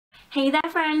Hey there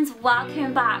friends,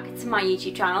 welcome back to my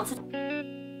YouTube channel.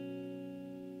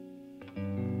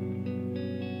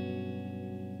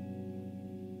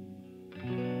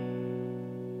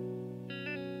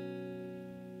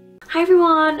 Hi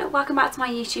everyone, welcome back to my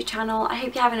YouTube channel. I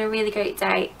hope you're having a really great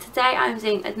day. Today I'm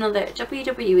doing another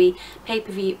WWE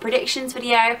pay-per-view predictions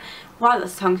video. Wow,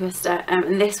 that's a tongue twister.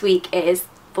 And this week is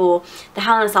for the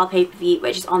Hell in a Cell pay-per-view,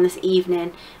 which is on this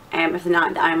evening of the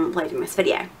night that I'm uploading this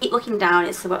video. Keep looking down,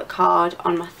 it's about the card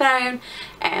on my phone,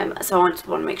 so I just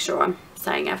want to make sure I'm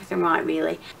saying everything right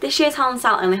really. This year's Hell in a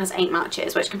Cell only has 8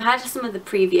 matches, which compared to some of the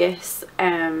previous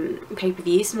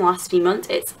pay-per-views from the last few months,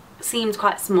 it seems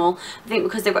quite small. I think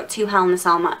because they've got 2 Hell in a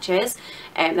Cell matches,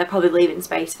 they're probably leaving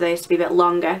space for those to be a bit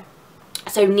longer.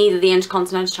 So neither the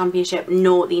Intercontinental Championship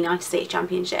nor the United States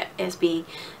Championship is being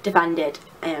defended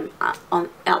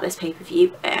at this pay-per-view,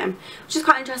 which is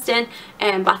quite interesting,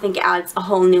 but I think it adds a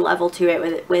whole new level to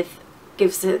it with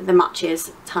gives the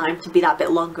matches time to be that bit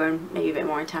longer and maybe a bit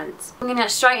more intense. I'm going to get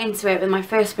straight into it with my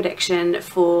first prediction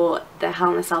for the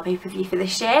Hell in a Cell pay-per-view for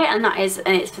this year, and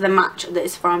it's for the match that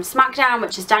is from SmackDown,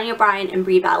 which is Daniel Bryan and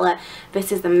Brie Bella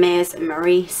versus The Miz and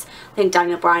Maurice. I think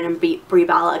Daniel Bryan and Brie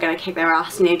Bella are going to kick their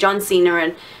ass. You know, John Cena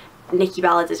and Nikki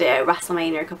Bella did it at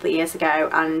WrestleMania a couple of years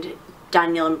ago, and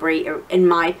Daniel and Brie are, in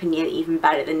my opinion, even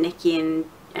better than Nikki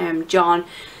and John,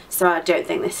 so I don't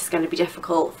think this is going to be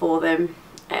difficult for them.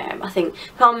 I think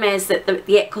the problem is that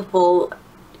the It couple,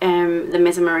 The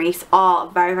Miz and Maurice, are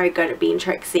very, very good at being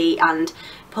tricksy and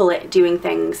doing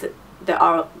things that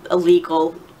are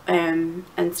illegal and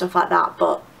stuff like that,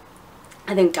 but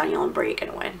I think Daniel and Brie are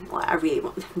going to win. Like, I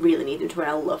really need them to win.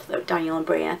 I love Daniel and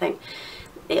Brie, and I think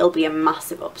it'll be a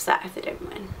massive upset if they don't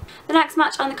win. The next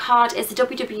match on the card is the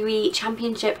WWE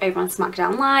Championship over on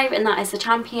SmackDown Live, and that is the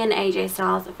champion AJ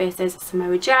Styles versus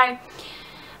Samoa Joe.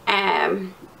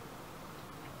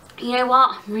 You know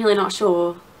what? I'm really not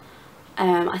sure.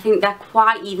 I think they're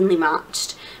quite evenly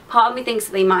matched. Part of me thinks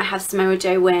that they might have Samoa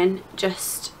Joe win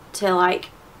just to like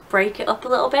break it up a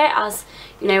little bit, as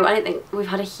you know, I don't think we've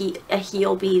had a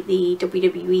heel be the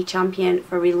WWE champion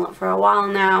for a while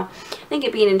now. I think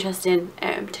it'd be an interesting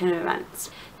turn of events.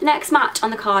 The next match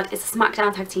on the card is the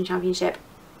SmackDown Tag Team Championship,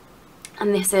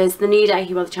 and this is the New Day,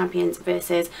 who are the champions,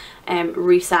 versus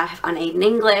Rusev and Aiden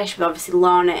English, with obviously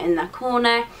Lana in their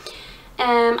corner.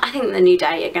 I think the New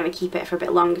Day are going to keep it for a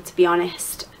bit longer, to be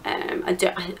honest. I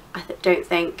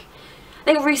think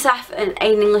Rusev and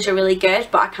Aiden English are really good,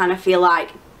 but I kind of feel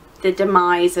like the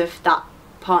demise of that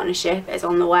partnership is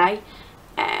on the way,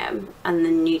 and the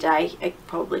New Day are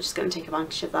probably just going to take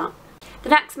advantage of that. The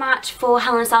next match for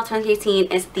Hell in a Cell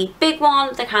 2018 is the big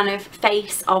one, the kind of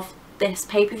face of this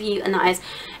pay-per-view, and that is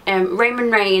Roman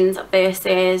Reigns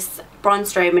versus Braun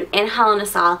Strowman in Hell in a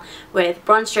Cell, with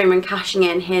Braun Strowman cashing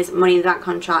in his Money in the Bank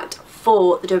contract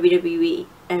for the WWE,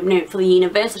 for the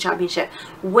Universal Championship,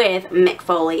 with Mick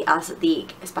Foley as the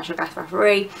special guest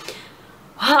referee.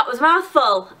 Well, that was a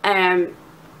mouthful. I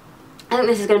think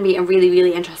this is going to be a really,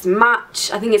 really interesting match.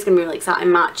 I think it's going to be a really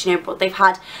exciting match, you know, but they've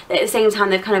had, at the same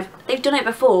time, they've done it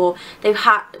before. They've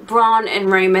had, Braun and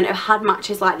Roman have had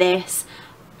matches like this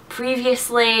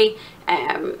previously.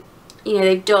 You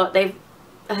know,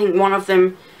 I think one of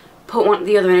them put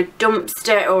the other in a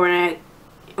dumpster or in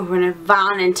a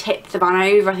van and tipped the van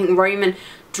over. I think Roman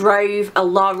drove a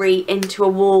lorry into a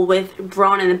wall with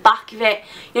Braun in the back of it.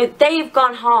 You know, they've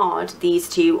gone hard, these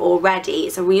two, already,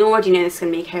 so we already know this is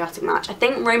going to be a chaotic match. I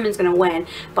think Roman's going to win,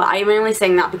 but I'm only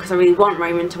saying that because I really want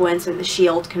Roman to win, so the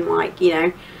Shield can, like, you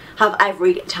know, have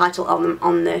every title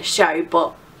on the show.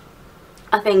 But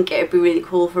I think it would be really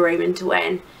cool for Roman to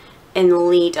win in the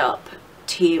lead up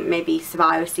to maybe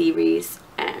Survivor Series,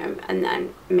 and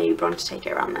then maybe Braun to take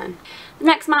it around then. The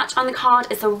next match on the card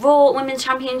is the Raw Women's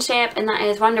Championship, and that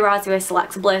is Ronda Rousey versus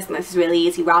Alexa Bliss, and this is really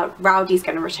easy. Rowdy's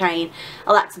going to retain.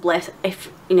 Alexa Bliss,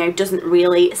 if you know, doesn't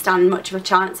really stand much of a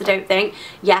chance, I don't think.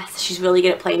 Yes, she's really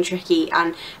good at playing tricky,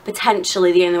 and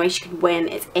potentially the only way she could win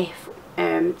is if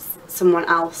someone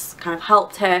else kind of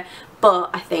helped her, but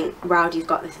I think Rowdy's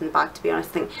got this in the bag, to be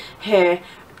honest. I think her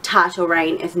title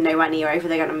reign is nowhere near over.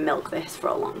 They're going to milk this for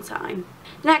a long time.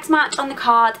 The next match on the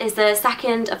card is the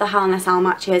second of the Hell in a Cell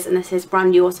matches, and this is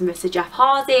Randy Orton versus Jeff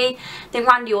Hardy. I think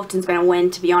Randy Orton's going to win,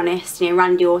 to be honest. You know,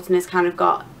 Randy Orton has kind of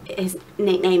got, his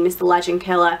nickname is the Legend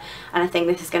Killer, and I think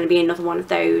this is going to be another one of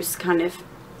those kind of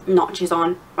notches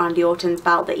on Randy Orton's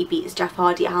belt that he beats Jeff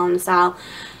Hardy at Hell in a Cell.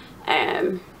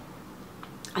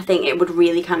 I think it would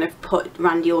really kind of put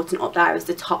Randy Orton up there as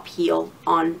the top heel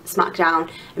on SmackDown,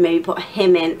 and maybe put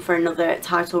him in for another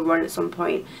title run at some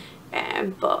point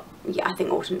but yeah, I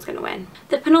think Autumn's going to win.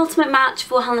 The penultimate match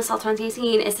for Hell in a Cell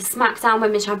 2018 is the SmackDown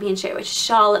Women's Championship, which is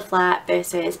Charlotte Flair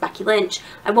versus Becky Lynch.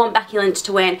 I want Becky Lynch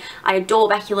to win. I adore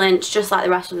Becky Lynch, just like the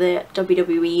rest of the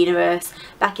WWE universe.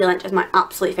 Becky Lynch is my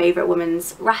absolute favourite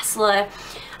women's wrestler.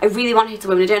 I really want her to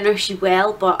win. I don't know if she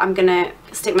will, but I'm going to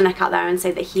stick my neck out there and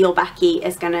say that heel Becky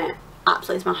is going to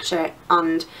absolutely smash it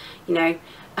and, you know,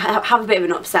 have a bit of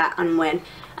an upset and win.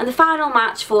 And the final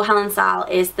match for Hell in a Cell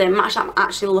is the match that I'm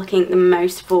actually looking the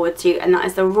most forward to, and that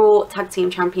is the Raw Tag Team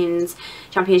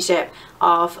Championship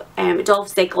of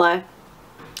Dolph Ziggler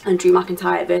and Drew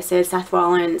McIntyre versus Seth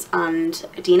Rollins and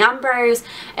Dean Ambrose.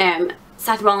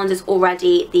 Seth Rollins is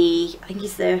already I think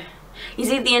he's either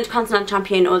the Intercontinental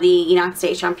Champion or the United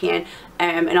States Champion,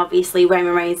 and obviously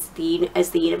Roman Reigns is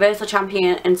the Universal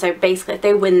Champion, and so basically if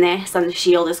they win this, then the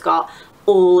Shield has got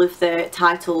all of the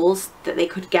titles that they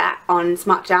could get on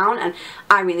SmackDown, and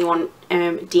I really want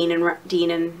Dean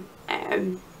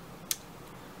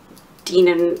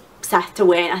and Seth to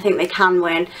win. I think they can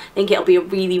win. I think it'll be a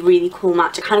really, really cool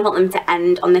match. I kind of want them to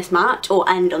end on this match, or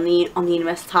end on the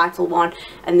Universal title one,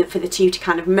 and for the two to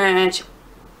kind of merge.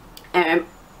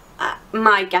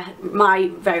 My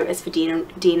vote is for Dean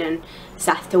and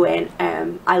Seth to win.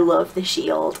 I love the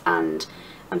Shield, and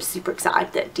I'm super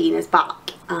excited that Dean is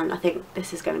back, and I think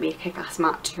this is going to be a kick-ass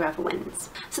match, whoever wins.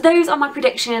 So those are my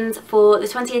predictions for the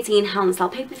 2018 Hell in a Cell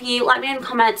pay-per-view. Let me know in the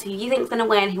comments who you think is going to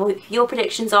win, who your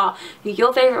predictions are, who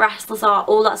your favourite wrestlers are,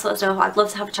 all that sort of stuff. I'd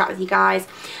love to have a chat with you guys.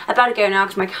 I better go now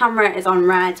because my camera is on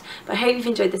red, but I hope you've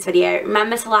enjoyed this video.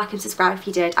 Remember to like and subscribe if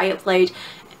you did. I upload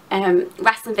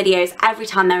wrestling videos every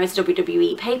time there is a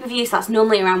WWE pay-per-view, so that's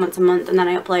normally around once a month, and then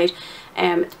I upload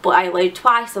but I upload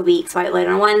twice a week, so I upload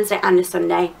on a Wednesday and a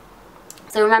Sunday.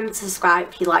 So remember to subscribe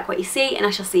if you like what you see, and I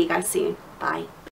shall see you guys soon. Bye.